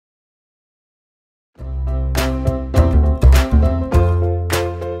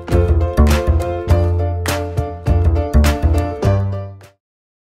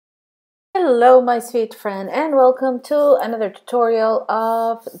Hello my sweet friend, and welcome to another tutorial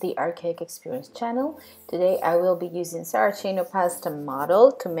of the Archaic Experience channel. Today I will be using Saraceno pasta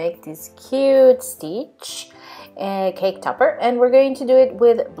model to make this cute stitch cake topper, and we're going to do it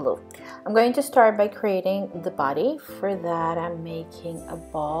with blue. I'm going to start by creating the body. For that I'm making a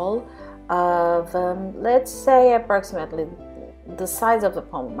ball of let's say approximately the size of the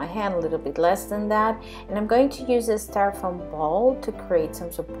palm of my hand, a little bit less than that, and I'm going to use a styrofoam ball to create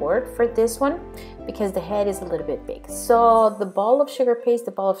some support for this one because the head is a little bit big. So the ball of sugar paste,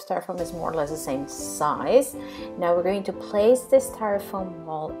 the ball of styrofoam is more or less the same size. Now we're going to place the styrofoam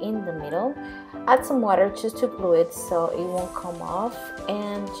ball in the middle, add some water just to glue it so it won't come off,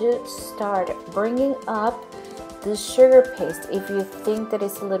 and just start bringing up the sugar paste. If you think that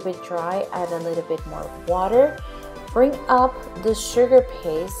it's a little bit dry, add a little bit more water. Bring up the sugar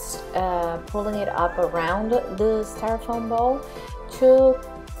paste, pulling it up around the styrofoam ball to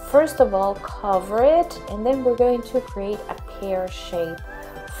first of all cover it, and then we're going to create a pear shape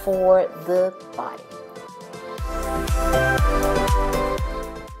for the body.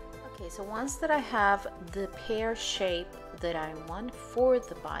 Okay, so once that I have the pear shape that I want for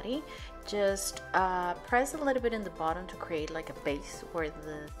the body, just press a little bit in the bottom to create like a base where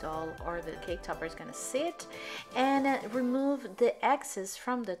the doll or the cake topper is going to sit, and remove the excess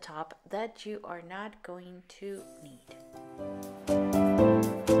from the top that you are not going to need.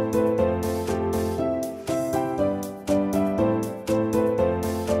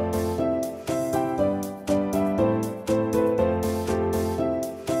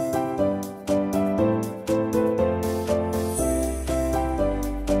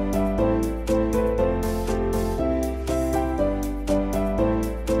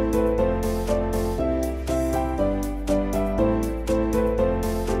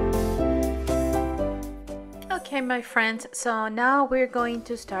 Okay my friends, so now we're going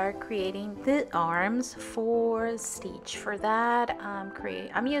to start creating the arms for Stitch. For that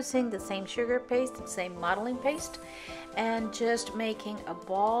I'm using the same sugar paste, the same modeling paste, and just making a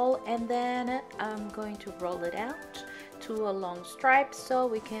ball, and then I'm going to roll it out to a long stripe so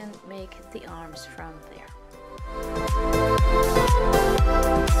we can make the arms from there.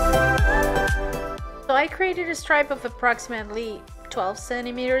 So I created a stripe of approximately 12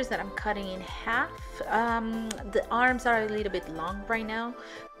 centimeters that I'm cutting in half. The arms are a little bit long right now,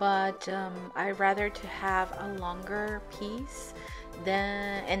 but I'd rather to have a longer piece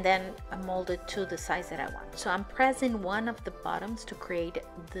and then mold it to the size that I want. So I'm pressing one of the bottoms to create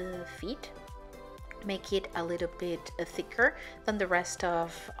the feet, make it a little bit thicker than the rest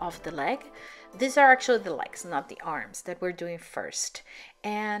of the leg. These are actually the legs, not the arms, that we're doing first.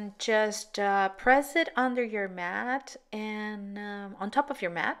 And just press it under your mat and on top of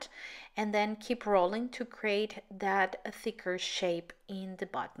your mat, and then keep rolling to create that thicker shape in the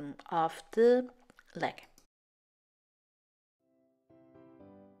bottom of the leg.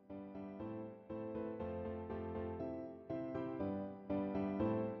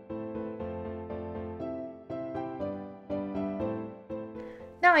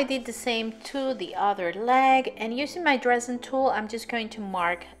 Now I did the same to the other leg, and using my dressing tool I'm just going to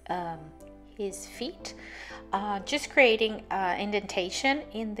mark his feet, just creating indentation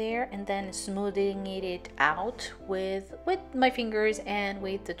in there and then smoothing it out with my fingers and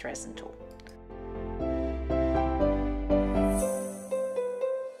with the dressing tool.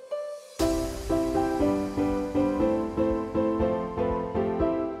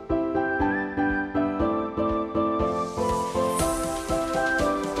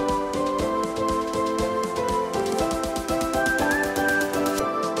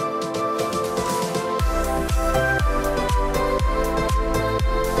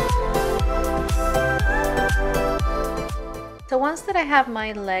 So once that I have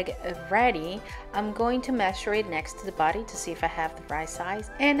my leg ready, I'm going to measure it next to the body to see if I have the right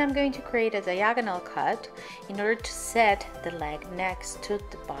size, and I'm going to create a diagonal cut in order to set the leg next to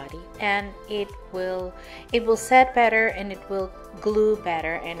the body, and it will set better and it will glue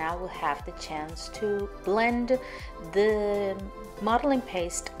better, and I will have the chance to blend the modeling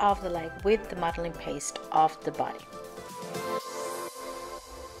paste of the leg with the modeling paste of the body.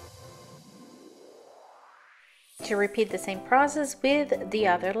 To repeat the same process with the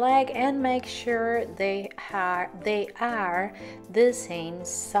other leg and make sure they are the same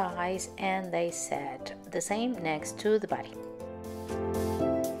size and they set the same next to the body.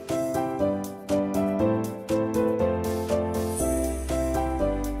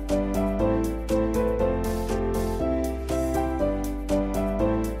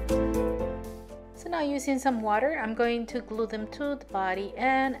 now, using some water, I'm going to glue them to the body,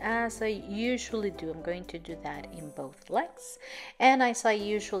 and as I usually do, I'm going to do that in both legs. And as I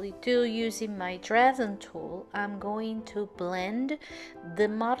usually do, using my Dresden tool, I'm going to blend the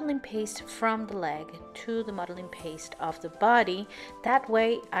modeling paste from the leg to the modeling paste of the body. That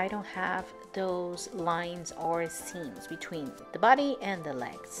way I don't have those lines or seams between the body and the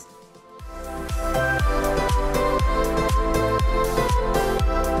legs.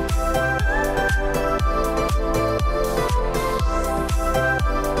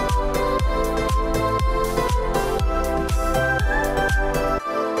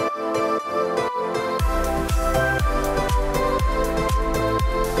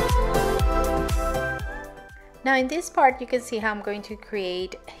 Now in this part you can see how I'm going to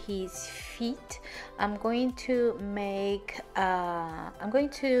create his feet. I'm going to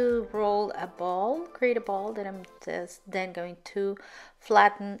roll a ball, create a ball that I'm just then going to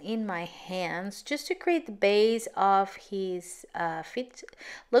flatten in my hands just to create the base of his feet.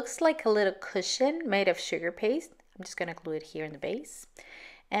 Looks like a little cushion made of sugar paste. I'm just going to glue it here in the base.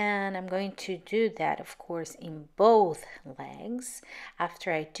 And I'm going to do that, of course, in both legs.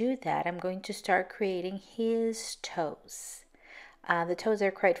 After I do that, I'm going to start creating his toes. The toes are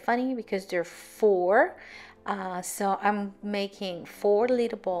quite funny because they're 4. So I'm making 4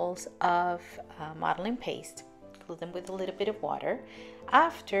 little balls of modeling paste. Glue them with a little bit of water.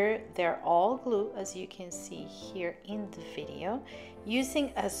 After they're all glued, as you can see here in the video,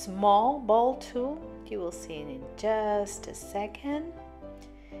 using a small ball tool, you will see it in just a second.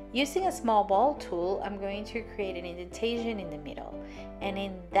 Using a small ball tool, I'm going to create an indentation in the middle, and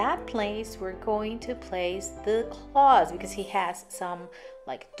in that place we're going to place the claws, because he has some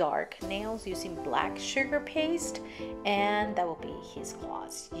like dark nails, using black sugar paste, and that will be his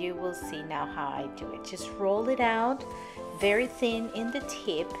claws. You will see now how I do it. Just roll it out very thin in the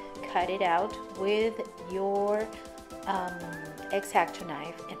tip, cut it out with your X-Acto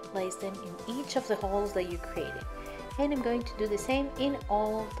knife, and place them in each of the holes that you created. And I'm going to do the same in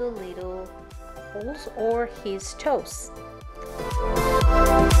all the little holes or his toes.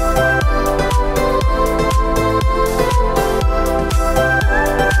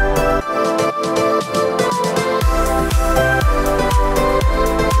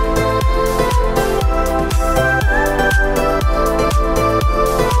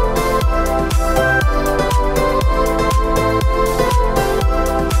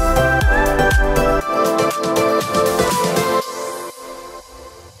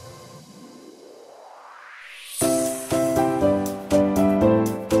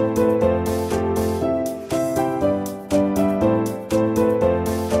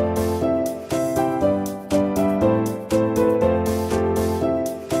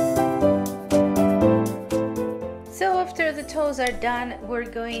 Are done, we're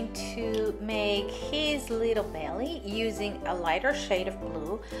going to make his little belly using a lighter shade of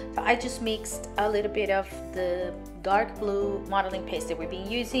blue. So I just mixed a little bit of the dark blue modeling paste that we've been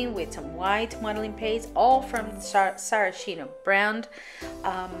using with some white modeling paste, all from the Saracino brand.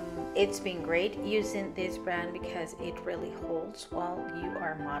 It's been great using this brand because it really holds while you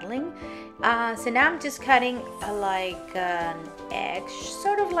are modeling. So now I'm just cutting like an egg,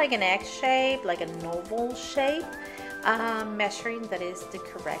 sort of like an egg shape, like an oval shape. Measuring that is the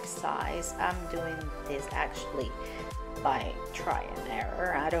correct size. I'm doing this actually by try and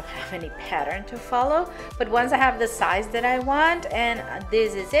error. I don't have any pattern to follow, but once I have the size that I want and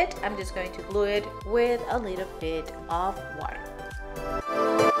this is it, I'm just going to glue it with a little bit of water.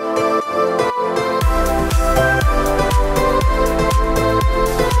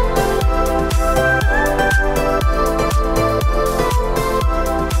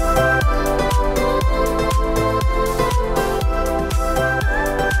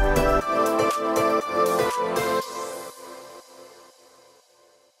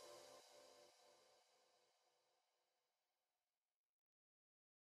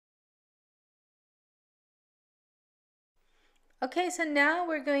 Okay, so now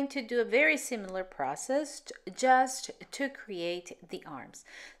we're going to do a very similar process just to create the arms.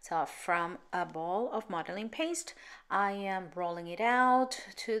 So from a ball of modeling paste, I am rolling it out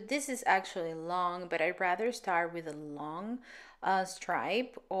to, this is actually long, but I'd rather start with a long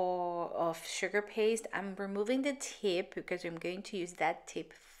stripe or of sugar paste. I'm removing the tip because I'm going to use that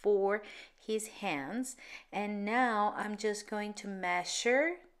tip for his hands. And now I'm just going to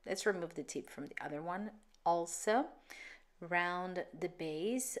measure, let's remove the tip from the other one also, around the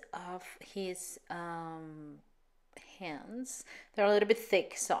base of his hands. They're a little bit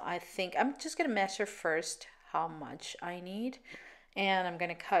thick, so I think I'm just gonna measure first how much I need, and I'm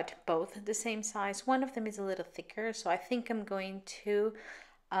gonna cut both the same size. One of them is a little thicker, so I think I'm going to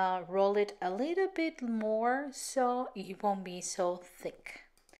roll it a little bit more so it won't be so thick.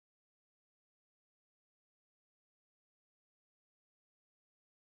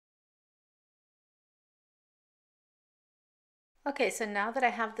 Okay, so now that I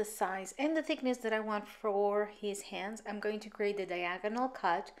have the size and the thickness that I want for his hands, I'm going to create the diagonal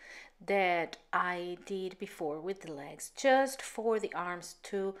cut that I did before with the legs, just for the arms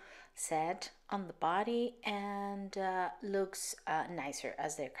to set on the body and looks nicer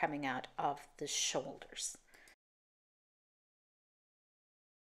as they're coming out of the shoulders.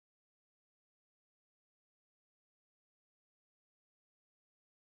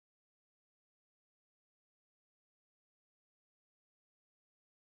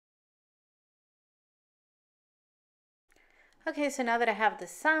 Okay, so now that I have the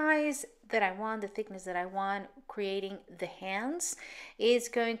size that I want, the thickness that I want, creating the hands is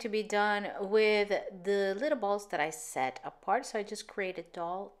going to be done with the little balls that I set apart. So I just create a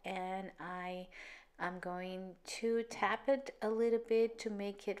doll and I'm going to tap it a little bit to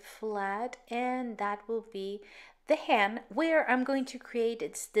make it flat, and that will be the hand where I'm going to create.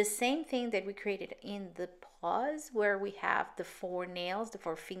 It's the same thing that we created in the paws, where we have the four nails, the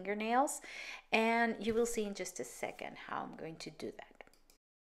four fingernails, and you will see in just a second how I'm going to do that.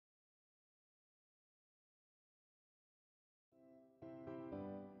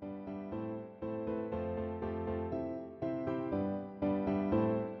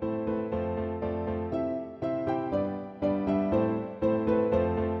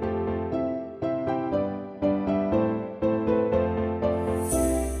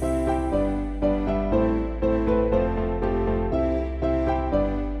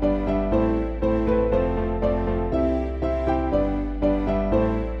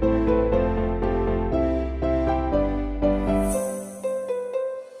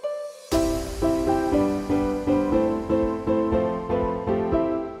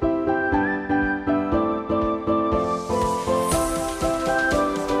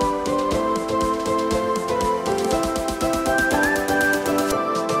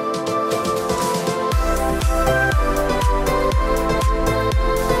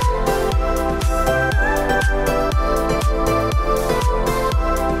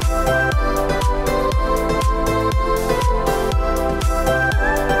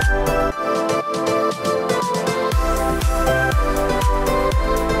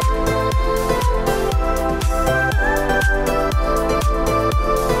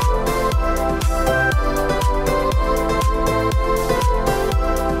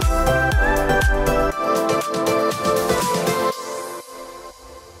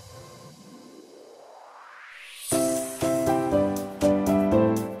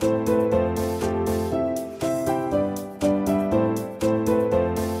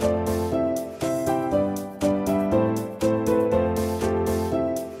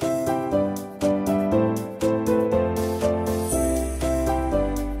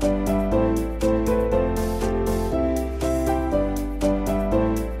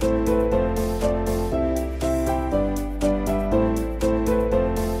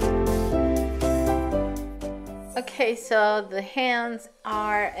 Okay, so the hands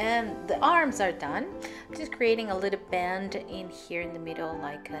are and the arms are done. I'm just creating a little bend in here in the middle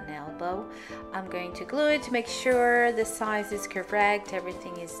like an elbow. I'm going to glue it to make sure the size is correct,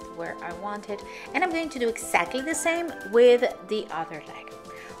 everything is where I want it, and I'm going to do exactly the same with the other leg.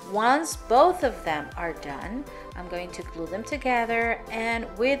 Once both of them are done, I'm going to glue them together, and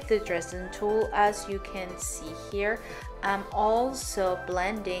with the Dresden tool, as you can see here, I'm also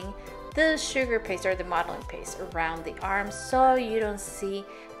blending the sugar paste or the modeling paste around the arm so you don't see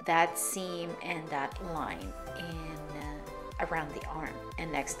that seam and that line in around the arm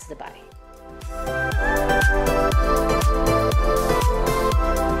and next to the body.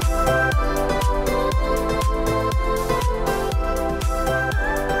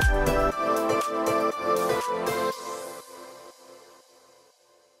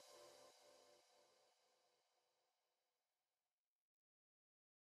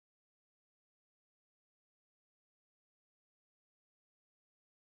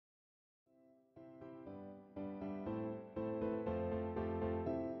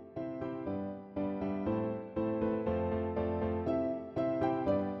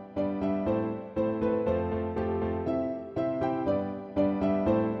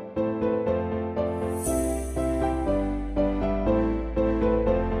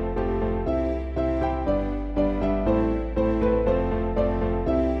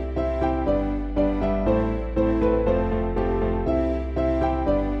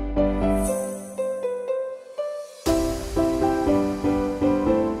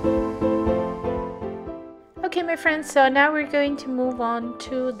 friends, so now we're going to move on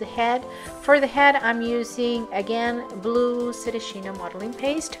to the head. For the head, I'm using again blue Cetacino modeling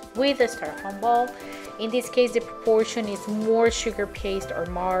paste with a styrofoam ball. In this case, the proportion is more sugar paste or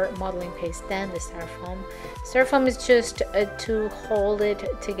more modeling paste than the styrofoam. Styrofoam is just to hold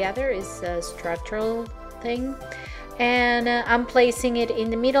it together, is a structural thing. And I'm placing it in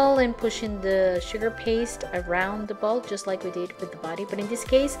the middle and pushing the sugar paste around the ball, just like we did with the body. But in this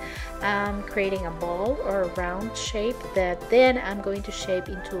case, I'm creating a ball or a round shape that then I'm going to shape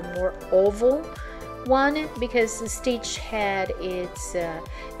into a more oval one, because the stitch head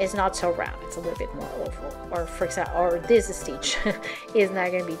is not so round. It's a little bit more oval. Or for example, or this stitch is not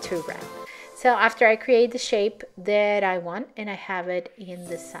going to be too round. So after I create the shape that I want and I have it in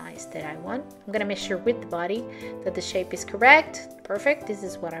the size that I want, I'm gonna measure with the body that the shape is correct. Perfect, this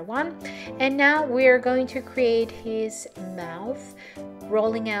is what I want. And now we are going to create his mouth,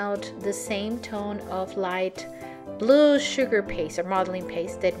 rolling out the same tone of light blue sugar paste or modeling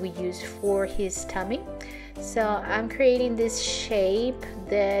paste that we use for his tummy. So I'm creating this shape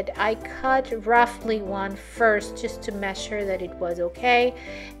that I cut roughly one first just to measure that it was okay,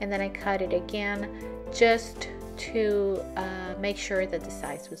 and then I cut it again just to make sure that the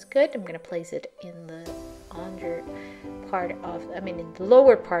size was good. I'm gonna place it in the under part of, in the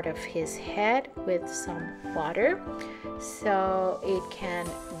lower part of his head with some water so it can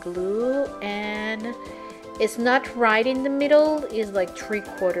glue, and it's not right in the middle, it's like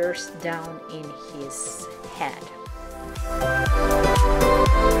 3/4 down in his head.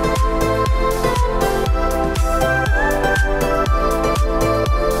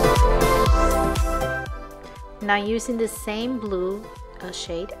 Now using the same blue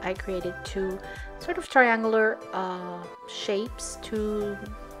shade, I created two sort of triangular shapes to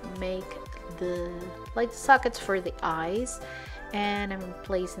make the sockets for the eyes, and I'm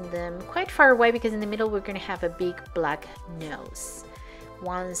placing them quite far away because in the middle we're going to have a big black nose.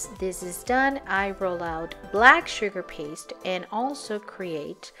 Once this is done, I roll out black sugar paste and also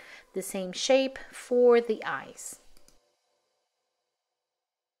create the same shape for the eyes.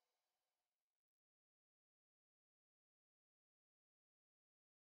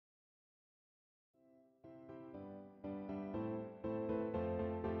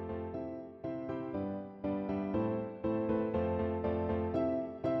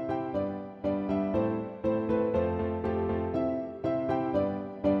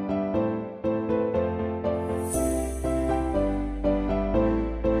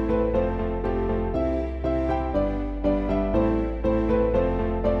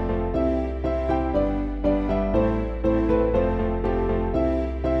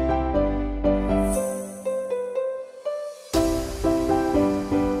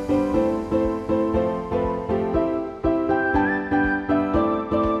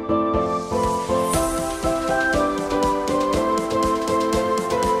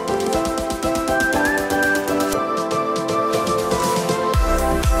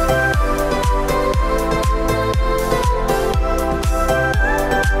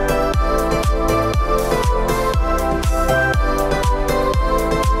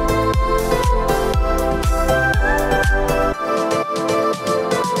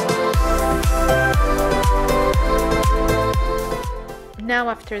 Now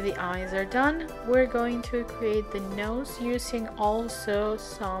after the eyes are done, we're going to create the nose using also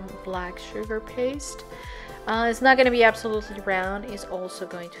some black sugar paste. It's not going to be absolutely round, it's also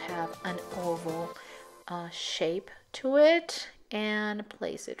going to have an oval shape to it, and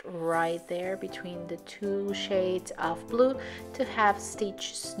place it right there between the two shades of blue to have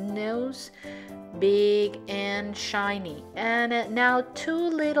Stitch's nose big and shiny. And now two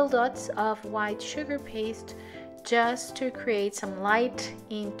little dots of white sugar paste just to create some light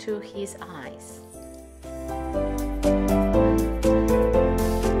into his eyes.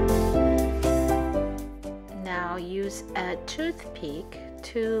 Now use a toothpick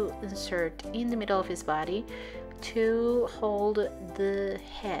to insert in the middle of his body to hold the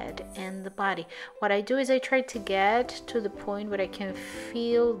head and the body. What I do is I try to get to the point where I can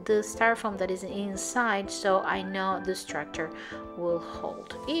feel the styrofoam that is inside, so I know the structure will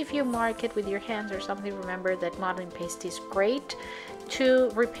hold. If you mark it with your hands or something, remember that modeling paste is great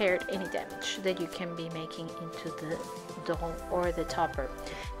to repair any damage that you can be making into the doll or the topper.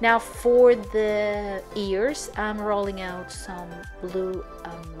 Now for the ears, I'm rolling out some blue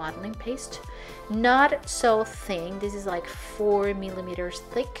modeling paste, not so thin, this is like 4 millimeters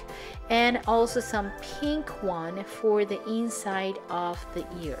thick, and also some pink one for the inside of the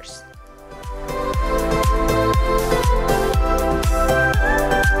ears.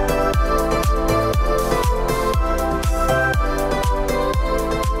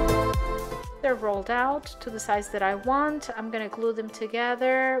 They're rolled out to the size that I want. I'm gonna glue them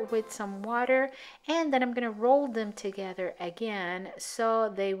together with some water, and then I'm gonna roll them together again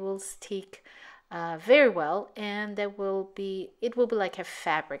so they will stick very well, and it will be like a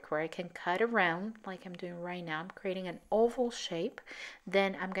fabric where I can cut around like I'm doing right now. I'm creating an oval shape,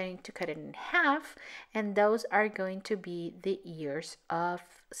 then I'm going to cut it in half, and those are going to be the ears of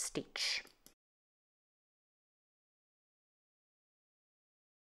Stitch.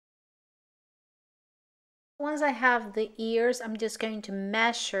 Once I have the ears, I'm just going to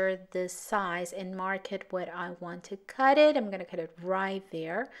measure the size and mark it what I want to cut it. I'm going to cut it right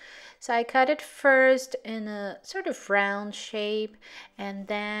there. So I cut it first in a sort of round shape, and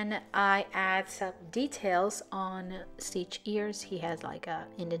then I add some details on Stitch ears. He has like a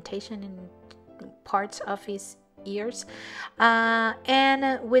indentation in parts of his ears.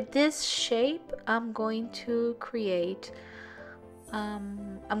 And with this shape, I'm going to create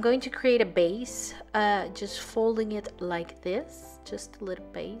a base, just folding it like this, just a little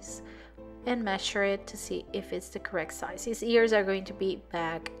base, and measure it to see if it's the correct size. His ears are going to be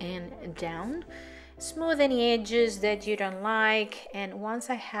back and down. Smooth any edges that you don't like, and once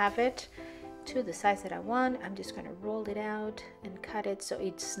I have it to the size that I want, I'm just going to roll it out and cut it so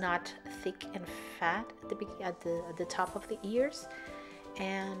it's not thick and fat at the top of the ears,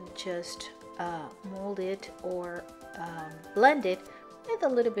 and just mold it or blend it with a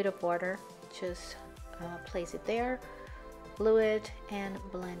little bit of water. Just place it there, glue it, and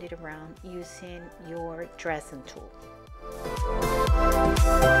blend it around using your dressing tool.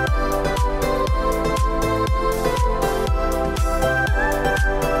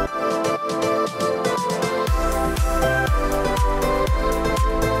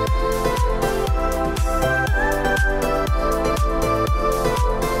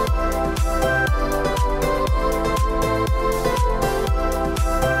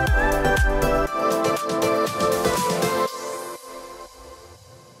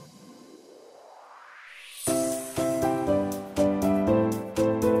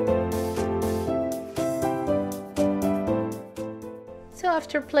 So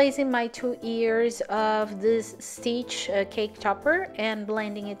after placing my 2 ears of this Stitch cake topper and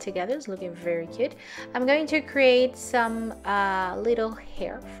blending it together, it's looking very cute. I'm going to create some little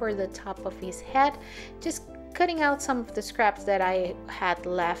hair for the top of his head, just cutting out some of the scraps that I had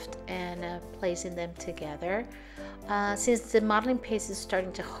left and placing them together. Since the modeling paste is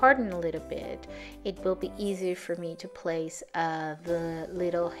starting to harden a little bit, it will be easier for me to place the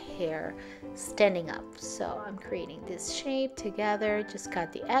little hair standing up. So I'm creating this shape together. Just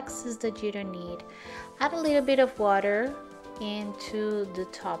cut the excess that you don't need. Add a little bit of water into the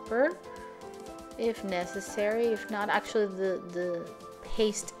topper if necessary. If not, actually the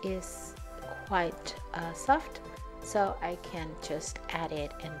paste is quite soft, so I can just add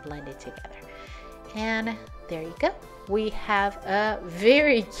it and blend it together. And there you go. We have a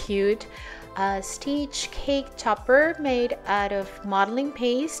very cute Stitch cake topper made out of modeling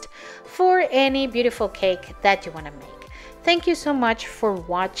paste for any beautiful cake that you want to make. Thank you so much for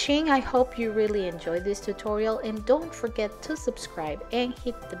watching. I hope you really enjoyed this tutorial, and don't forget to subscribe and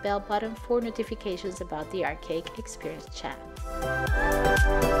hit the bell button for notifications about the Art Cake Experience channel.